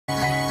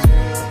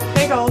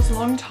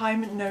long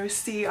time no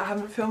see. I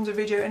haven't filmed a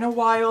video in a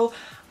while.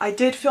 I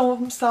did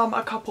film some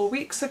a couple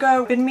weeks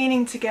ago. Been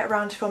meaning to get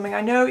around to filming. I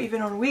know even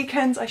on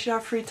weekends I should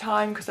have free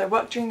time because I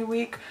work during the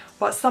week,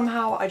 but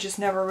somehow I just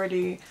never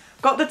really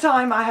got the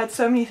time. I had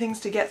so many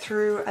things to get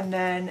through, and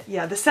then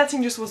yeah, the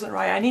setting just wasn't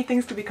right. I need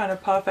things to be kind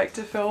of perfect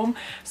to film.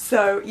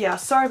 So yeah,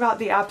 sorry about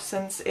the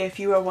absence if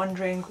you were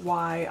wondering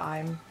why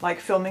I'm like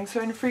filming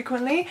so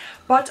infrequently,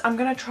 but I'm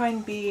gonna try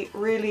and be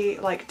really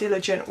like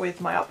diligent with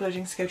my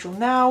uploading schedule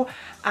now,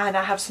 and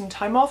I have some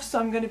time off, so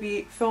I'm gonna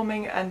be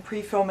filming and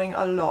pre-filming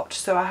a lot.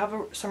 So I have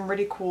some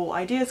really cool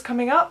ideas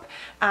coming up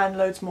and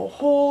loads more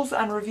hauls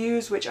and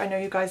reviews, which I know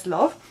you guys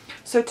love.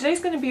 So today's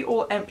going to be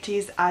all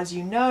empties. As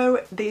you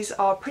know, these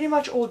are pretty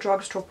much all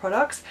drugstore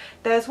products.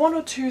 There's one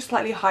or two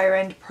slightly higher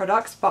end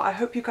products, but I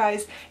hope you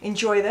guys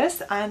enjoy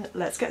this, and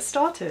let's get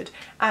started.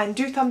 And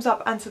do thumbs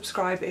up and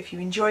subscribe if you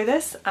enjoy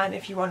this and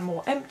if you want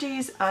more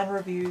empties and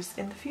reviews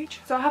in the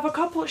future. So I have a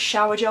couple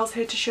shower gels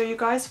here to show you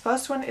guys.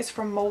 First one is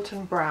from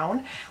Molton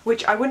Brown,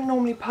 which I wouldn't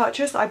normally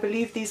purchase. I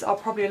believe these are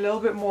probably a little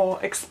bit more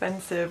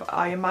expensive.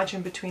 I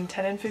imagine between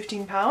 10 and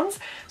 15 pounds.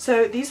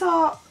 So these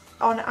are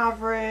on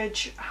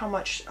average, how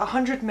much?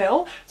 100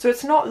 ml. So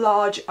it's not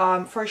large.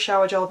 For a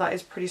shower gel that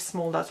is pretty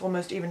small. That's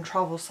almost even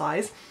travel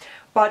size.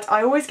 But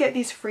I always get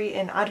these free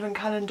in advent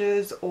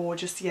calendars or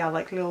just, yeah,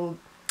 like little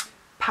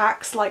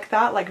packs like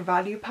that, like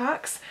value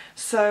packs.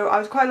 So I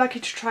was quite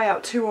lucky to try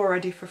out two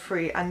already for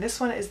free, and this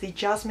one is the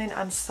Jasmine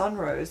and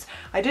Sunrose.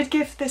 I did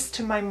give this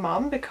to my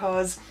mum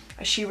because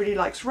she really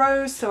likes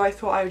rose, so I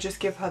thought I would just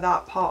give her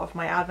that part of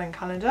my advent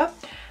calendar.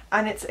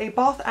 And it's a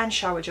bath and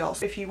shower gel,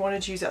 so if you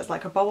wanted to use it as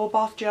like a bubble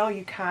bath gel,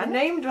 you can. The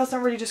name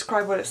doesn't really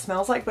describe what it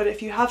smells like, but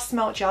if you have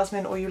smelt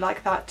jasmine or you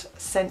like that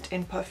scent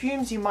in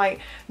perfumes, you might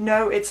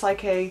know it's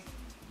like a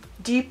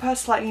deeper,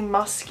 slightly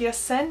muskier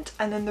scent,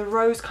 and then the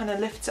rose kind of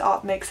lifts it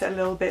up, makes it a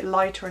little bit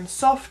lighter and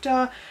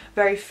softer,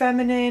 very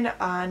feminine.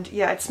 And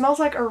yeah, it smells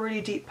like a really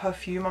deep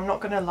perfume. I'm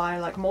not gonna lie,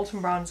 like Molton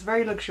Brown is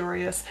very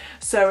luxurious,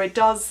 so it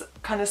does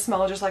kind of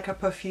smell just like a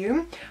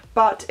perfume.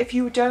 But if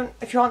you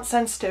aren't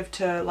sensitive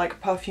to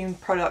like perfume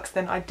products,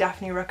 then I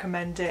definitely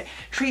recommend it.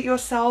 Treat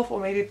yourself, or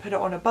maybe put it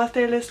on a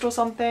birthday list or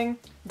something.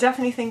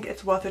 Definitely think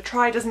it's worth a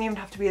try. It doesn't even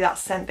have to be that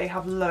scent, they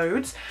have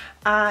loads.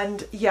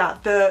 And yeah,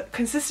 the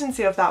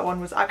consistency of that one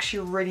was actually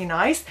really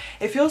nice.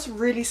 It feels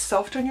really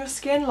soft on your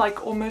skin,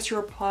 like almost you're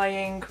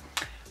applying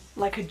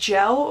like a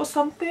gel or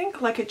something.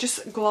 Like it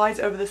just glides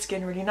over the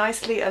skin really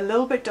nicely. A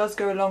little bit does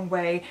go a long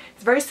way.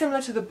 It's very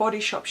similar to the Body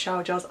Shop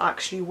shower gels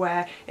actually,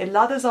 where it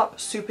lathers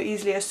up super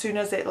easily as soon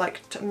as it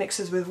like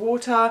mixes with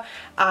water,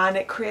 and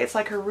it creates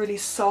like a really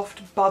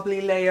soft bubbly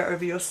layer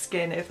over your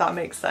skin, if that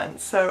makes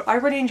sense. So I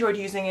really enjoyed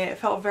using it. It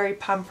felt very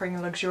pampering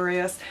and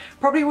luxurious.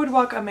 Probably would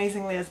work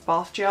amazingly as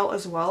bath gel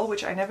as well,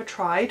 which I never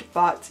tried,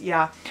 but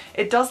yeah,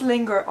 it does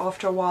linger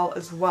after a while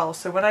as well.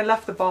 So when I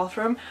left the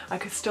bathroom, I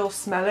could still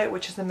smell it,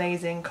 which is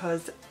amazing because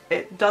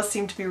it does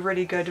seem to be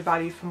really good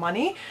value for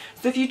money.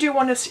 So if you do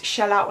want to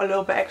shell out a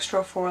little bit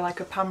extra for like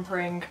a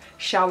pampering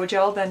shower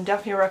gel, then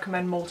definitely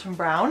recommend Molton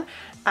Brown.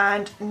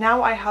 And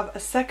now I have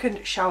a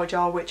second shower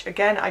gel, which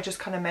again I just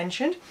kind of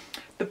mentioned,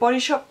 the Body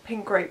Shop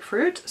Pink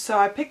Grapefruit. So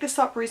I picked this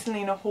up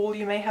recently in a haul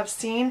you may have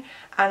seen,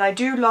 and I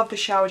do love the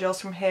shower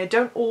gels from here.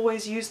 Don't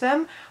always use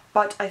them,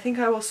 but I think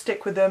I will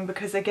stick with them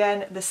because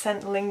again, the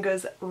scent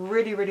lingers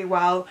really, really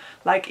well.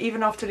 Like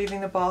even after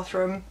leaving the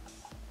bathroom,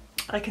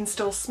 I can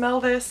still smell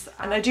this.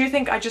 And I do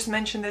think I just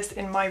mentioned this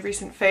in my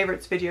recent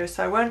favourites video,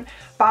 so I won't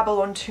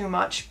babble on too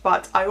much,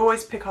 but I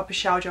always pick up a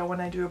shower gel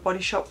when I do a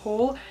Body Shop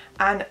haul,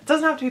 and it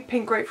doesn't have to be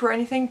pink grapefruit or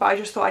anything, but I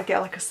just thought I'd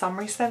get like a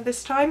summery scent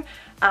this time.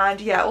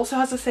 And yeah, it also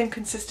has the same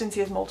consistency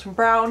as Molton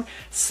Brown,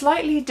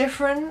 slightly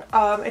different.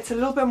 It's a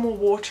little bit more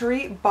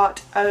watery,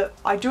 but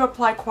I do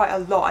apply quite a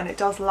lot, and it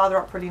does lather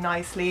up really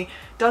nicely,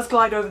 does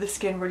glide over the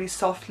skin really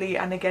softly,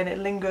 and again it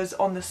lingers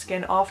on the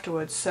skin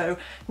afterwards. So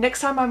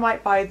next time I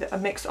might buy a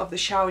mix of the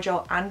shower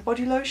gel and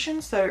body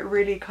lotion, so it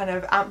really kind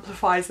of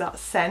amplifies that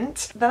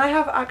scent. Then I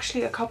have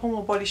actually a couple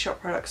more Body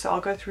Shop products, so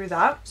I'll go through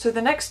that. So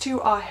the next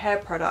two are hair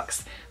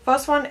products.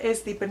 First one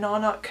is the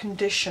Banana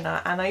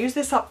Conditioner, and I used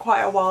this up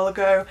quite a while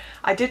ago.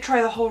 I did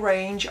try the whole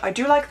range. I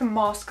do like the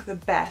mask the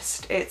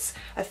best. It's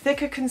a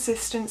thicker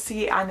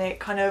consistency, and it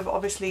kind of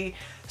obviously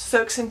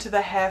soaks into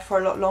the hair for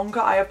a lot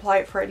longer. I apply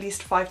it for at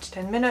least 5 to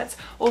 10 minutes.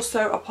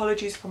 Also,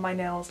 apologies for my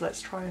nails.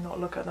 Let's try and not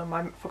look at them.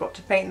 I forgot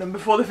to paint them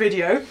before the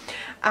video.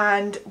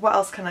 And what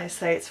else can I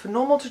say? It's for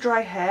normal to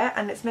dry hair,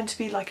 and it's meant to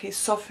be like a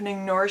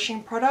softening,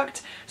 nourishing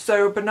product.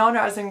 So banana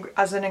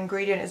as an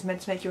ingredient is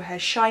meant to make your hair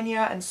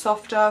shinier and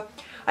softer.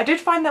 I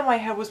did find that my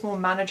hair was more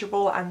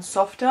manageable and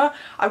softer.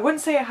 I wouldn't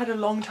say it had a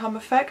long-term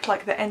effect,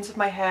 like the ends of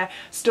my hair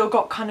still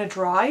got kind of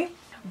dry,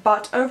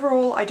 but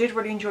overall I did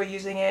really enjoy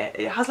using it.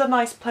 It has a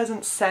nice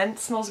pleasant scent,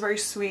 smells very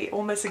sweet,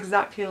 almost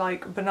exactly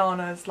like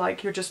bananas,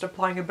 like you're just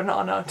applying a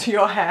banana to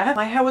your hair.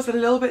 My hair was a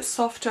little bit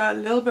softer, a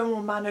little bit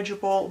more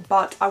manageable,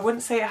 but I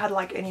wouldn't say it had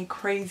like any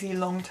crazy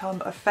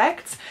long-term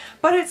effects,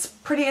 but it's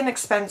pretty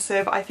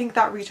inexpensive. I think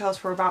that retails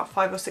for about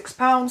 £5 or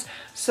 £6,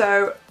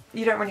 so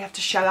you don't really have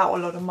to shell out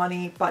a lot of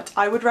money, but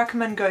I would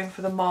recommend going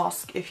for the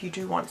mask if you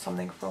do want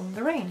something from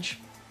the range.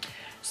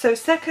 So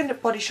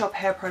second Body Shop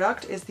hair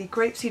product is the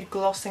Grapeseed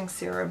Glossing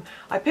Serum.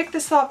 I picked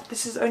this up,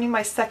 this is only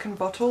my second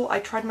bottle.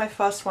 I tried my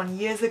first one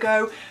years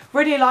ago,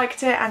 really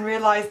liked it and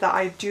realised that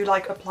I do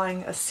like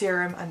applying a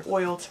serum and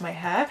oil to my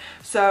hair.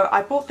 So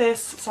I bought this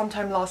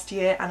sometime last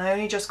year and I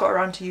only just got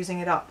around to using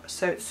it up.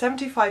 So it's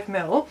 75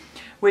 ml,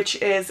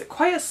 which is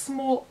quite a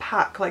small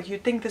pack. Like,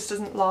 you'd think this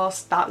doesn't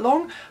last that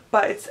long,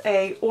 but it's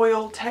a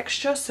oil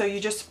texture, so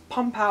you just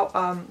pump out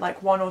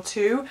like 1 or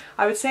 2,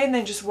 I would say, and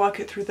then just work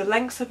it through the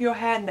lengths of your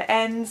hair and the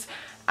ends.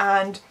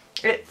 And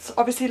it's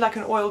obviously like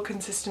an oil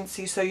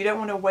consistency, so you don't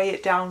want to weigh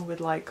it down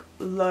with like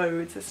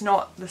loads. It's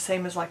not the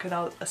same as like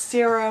a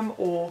serum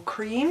or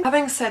cream.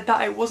 Having said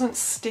that, it wasn't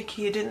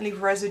sticky, it didn't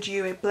leave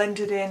residue, it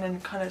blended in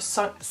and kind of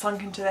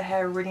sunk into the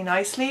hair really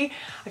nicely.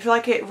 I feel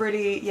like it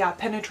really, yeah,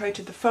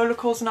 penetrated the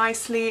follicles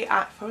nicely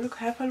at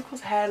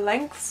hair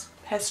lengths,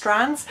 hair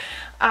strands,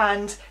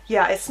 and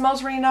yeah, it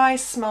smells really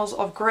nice, smells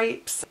of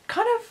grapes.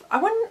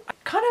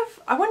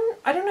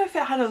 I don't know if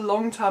it had a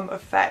long-term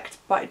effect,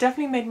 but it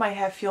definitely made my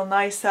hair feel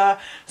nicer,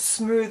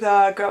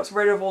 smoother, got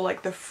rid of all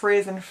like the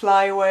frizz and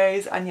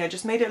flyaways, and yeah,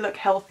 just made it look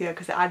healthier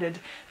because it added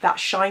that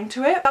shine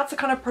to it. That's the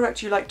kind of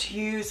product you like to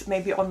use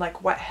maybe on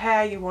like wet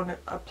hair, you want to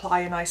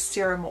apply a nice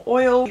serum or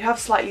oil. You have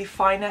slightly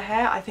finer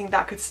hair, I think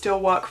that could still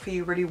work for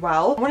you really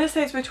well. I want to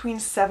say it's between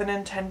 £7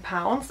 and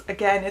 £10.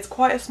 Again, it's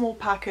quite a small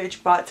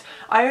package, but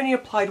I only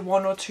applied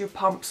 1 or 2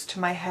 pumps to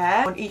my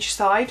hair on each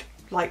side,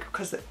 like,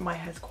 because my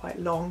hair's quite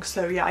long,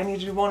 so yeah, I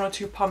needed 1 or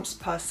 2 pumps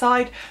per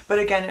side, but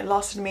again, it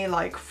lasted me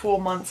like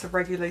 4 months of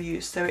regular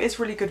use, so it is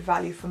really good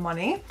value for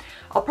money.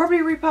 I'll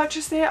probably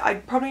repurchase it.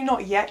 I'd probably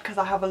not yet because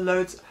I have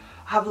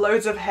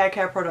loads of hair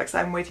care products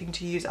that I'm waiting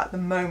to use at the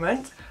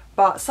moment,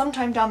 but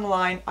sometime down the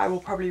line I will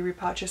probably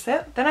repurchase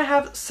it. Then I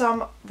have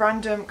some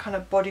random kind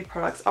of body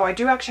products. Oh, I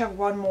do actually have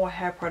one more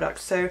hair product.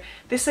 So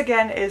this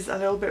again is a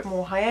little bit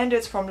more high-end.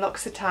 It's from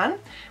L'Occitane,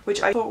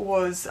 which I thought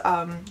was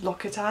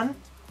L'Occitane.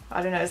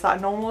 I don't know, is that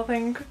a normal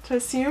thing to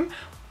assume?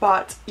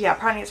 But yeah,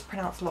 apparently it's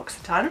pronounced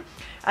L'Occitane.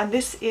 And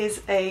this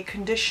is a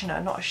conditioner,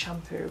 not a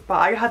shampoo, but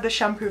I had the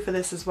shampoo for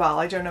this as well.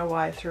 I don't know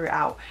why I threw it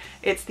out.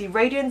 It's the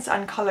Radiance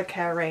and Colour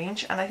Care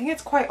range, and I think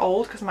it's quite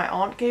old because my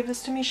aunt gave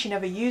this to me. She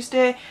never used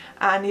it,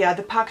 and yeah,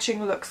 the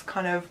packaging looks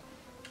kind of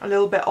a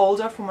little bit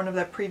older from one of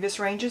their previous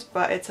ranges,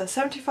 but it's a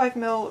 75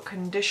 ml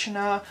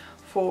conditioner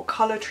for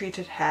colour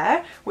treated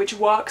hair, which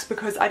works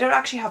because I don't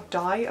actually have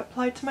dye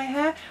applied to my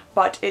hair,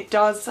 but it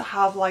does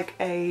have like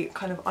a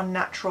kind of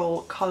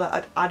unnatural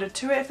colour added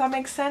to it, if that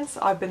makes sense.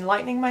 I've been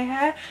lightening my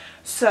hair,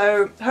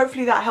 so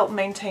hopefully that helped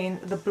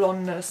maintain the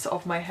blondness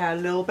of my hair a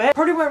little bit.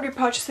 Probably won't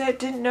repurchase it,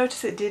 didn't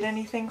notice it did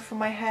anything for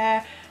my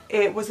hair.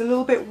 It was a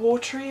little bit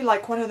watery,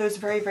 like one of those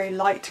very, very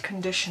light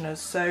conditioners.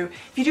 So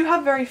if you do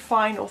have very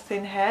fine or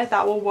thin hair,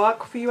 that will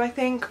work for you, I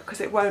think,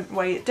 because it won't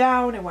weigh it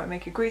down, it won't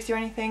make it greasy or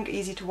anything,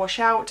 easy to wash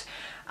out.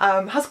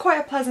 Has quite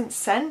a pleasant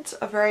scent,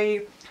 a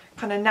very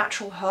kind of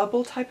natural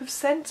herbal type of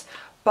scent.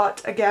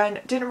 But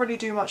again, didn't really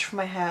do much for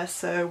my hair,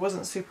 so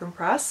wasn't super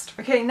impressed.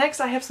 Okay, next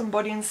I have some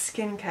body and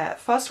skincare.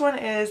 First one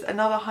is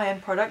another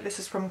high-end product. This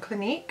is from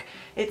Clinique.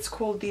 It's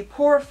called the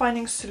Pore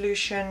Refining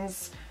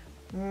Solutions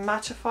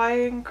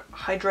Mattifying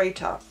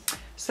Hydrator.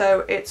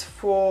 So it's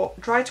for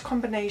dry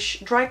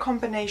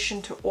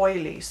combination to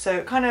oily, so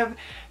it kind of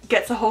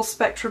gets a whole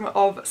spectrum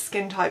of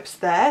skin types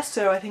there,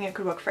 so I think it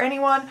could work for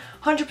anyone.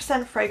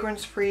 100%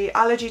 fragrance free,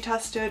 allergy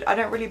tested. I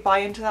don't really buy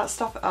into that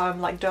stuff,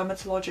 like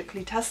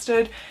dermatologically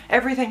tested.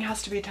 Everything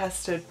has to be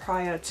tested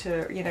prior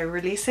to, you know,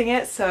 releasing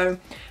it, so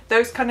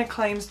those kind of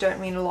claims don't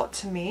mean a lot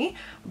to me.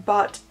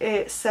 But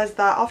it says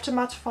that after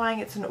mattifying,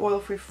 it's an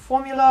oil-free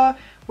formula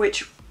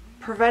which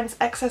prevents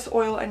excess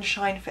oil and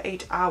shine for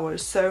 8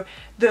 hours. So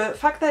the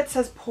fact that it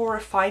says pore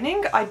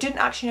refining, I didn't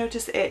actually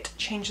notice it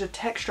change the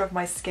texture of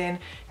my skin,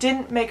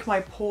 didn't make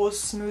my pores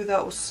smoother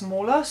or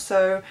smaller,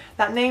 so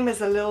that name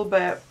is a little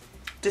bit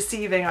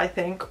deceiving, I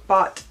think.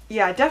 But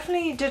yeah,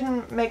 definitely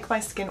didn't make my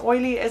skin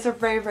oily. It's a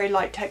very, very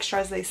light texture,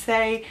 as they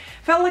say.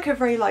 Felt like a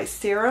very light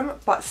serum,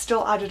 but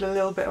still added a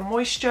little bit of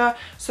moisture.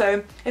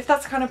 So if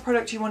that's the kind of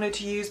product you wanted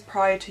to use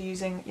prior to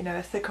using, you know,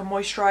 a thicker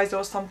moisturizer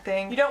or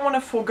something, you don't want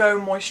to forego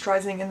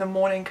moisturizing in the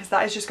morning because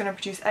that is just going to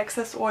produce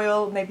excess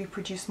oil, maybe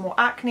produce more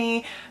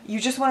acne.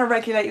 You just want to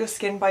regulate your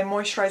skin by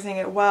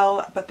moisturizing it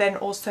well, but then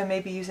also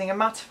maybe using a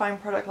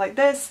mattifying product like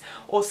this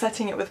or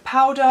setting it with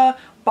powder.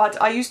 But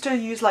I used to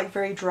use like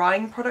very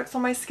drying products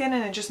on my skin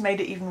and it just made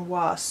it even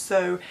worse.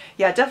 So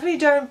yeah, definitely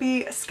don't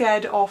be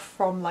scared off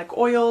from like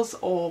oils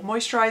or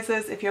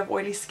moisturizers if you have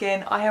oily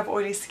skin. I have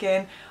oily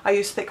skin. I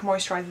use thick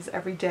moisturizers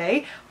every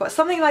day, but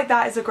something like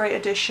that is a great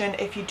addition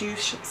if you do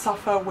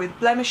suffer with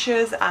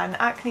blemishes and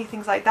acne,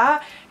 things like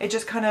that. It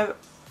just kind of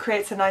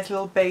creates a nice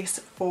little base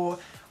for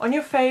on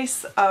your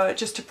face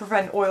just to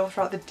prevent oil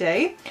throughout the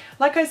day.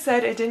 Like I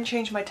said, it didn't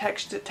change my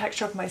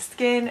texture of my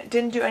skin,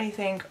 didn't do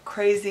anything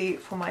crazy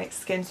for my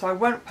skin, so I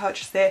won't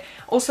purchase it.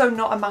 Also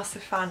not a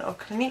massive fan of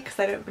Clinique because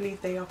I don't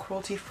believe they are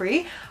cruelty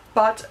free.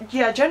 But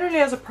yeah, generally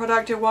as a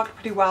product it worked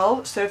pretty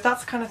well, so if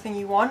that's the kind of thing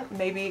you want,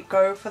 maybe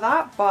go for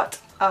that. But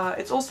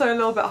it's also a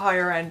little bit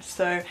higher end,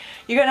 so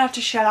you're gonna have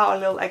to shell out a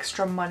little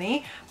extra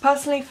money.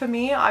 Personally for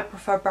me, I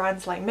prefer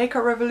brands like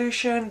Makeup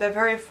Revolution. They're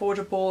very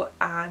affordable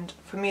and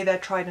for me they're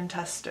tried and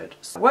tested.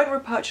 So I won't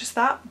repurchase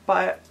that,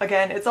 but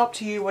again, it's up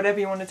to you, whatever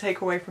you want to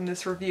take away from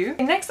this review.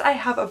 Next I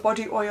have a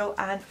body oil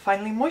and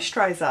finally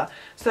moisturizer.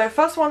 So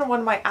first one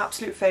of my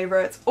absolute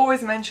favorites,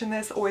 always mention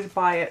this, always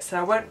buy it, so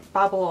I won't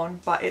babble on,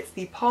 but it's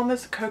the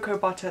Palmer's Cocoa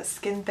Butter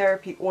Skin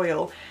Therapy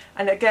Oil.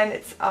 And again,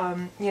 it's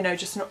you know,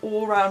 just an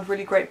all-round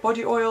really great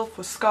body oil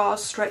for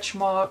scars, stretch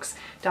marks,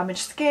 damaged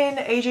skin,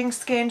 aging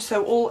skin,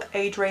 so all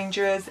age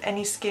ranges,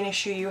 any skin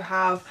issue you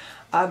have.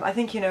 I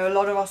think, you know, a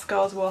lot of us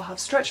girls will have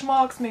stretch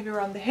marks, maybe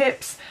around the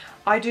hips.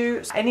 I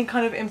do. Any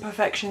kind of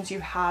imperfections you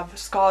have,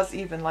 scars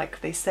even,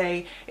 like they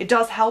say, it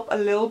does help a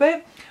little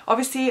bit.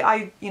 Obviously,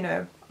 I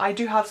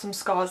do have some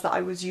scars that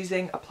I was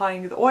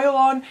applying the oil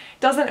on.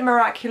 Doesn't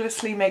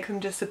miraculously make them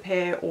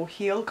disappear or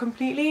heal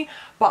completely,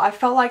 but I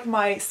felt like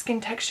my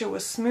skin texture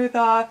was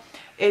smoother.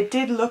 It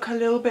did look a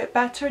little bit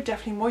better,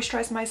 definitely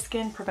moisturized my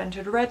skin,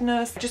 prevented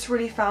redness. I just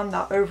really found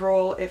that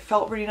overall it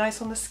felt really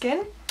nice on the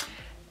skin.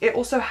 It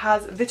also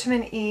has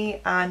vitamin E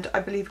and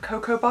I believe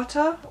cocoa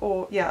butter,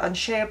 and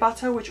shea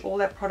butter, which all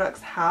their products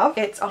have.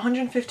 It's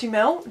 150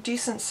 ml,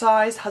 decent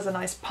size, has a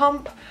nice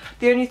pump.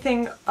 The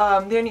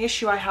only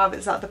issue I have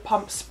is that the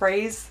pump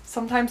sprays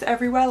sometimes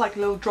everywhere, like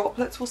little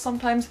droplets will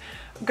sometimes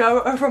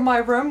go over my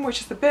room,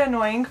 which is a bit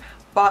annoying,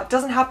 but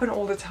doesn't happen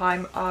all the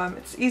time.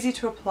 It's easy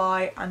to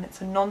apply and it's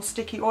a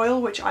non-sticky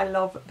oil, which I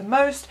love the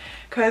most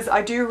because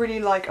I do really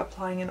like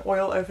applying an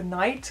oil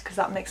overnight because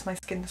that makes my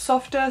skin the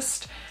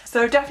softest.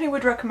 So definitely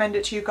would recommend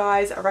it to you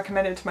guys. I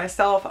recommend it to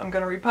myself. I'm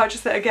going to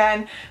repurchase it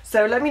again.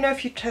 So let me know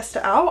if you test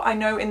it out. I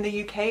know in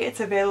the UK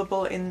it's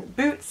available in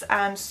Boots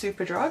and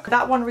Superdrug.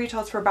 That one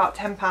retails for about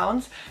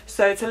 £10,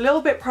 so it's a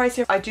little bit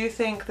pricey. I do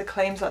think the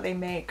claims that they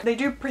make, they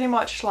do pretty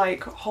much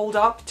like hold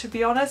up, to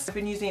be honest. I've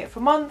been using it for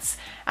months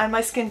and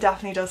my skin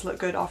definitely does look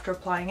good after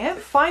applying it.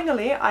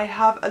 Finally, I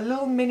have a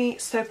little mini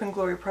Soap and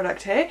Glory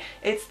product here.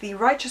 It's the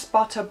Righteous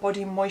Butter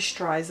Body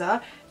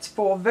Moisturizer. It's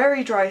for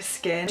very dry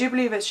skin. I do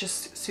believe it's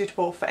just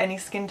suitable for any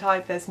skin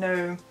type. There's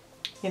no,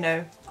 you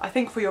know, I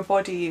think for your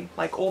body,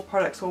 like all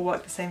products will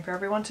work the same for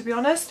everyone, to be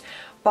honest.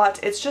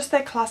 But it's just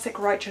their classic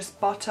Righteous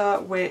Butter,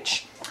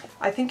 which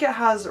I think it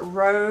has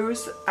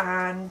rose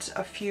and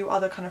a few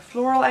other kind of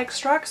floral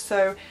extracts,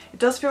 so it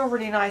does feel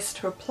really nice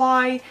to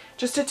apply.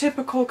 Just a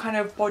typical kind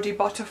of body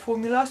butter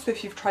formula, so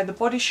if you've tried the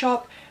Body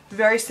Shop,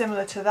 very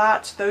similar to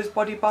that, those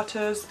body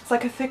butters. It's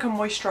like a thicker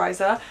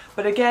moisturizer,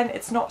 but again,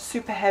 it's not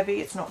super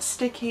heavy, it's not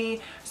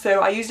sticky. So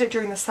I used it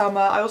during the summer.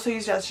 I also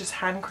used it as just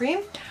hand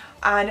cream.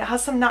 And it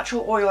has some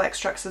natural oil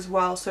extracts as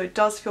well, so it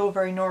does feel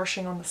very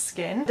nourishing on the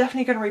skin.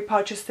 Definitely going to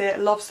repurchase it.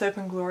 Love Soap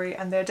and Glory,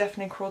 and they're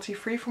definitely cruelty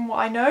free from what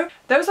I know.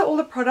 Those are all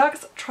the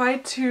products.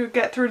 Tried to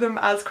get through them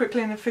as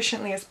quickly and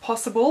efficiently as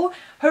possible.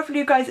 Hopefully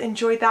you guys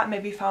enjoyed that,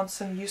 maybe found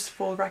some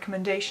useful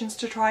recommendations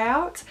to try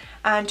out.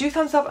 And do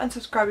thumbs up and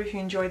subscribe if you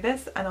enjoyed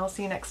this, and I'll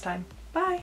see you next time. Bye!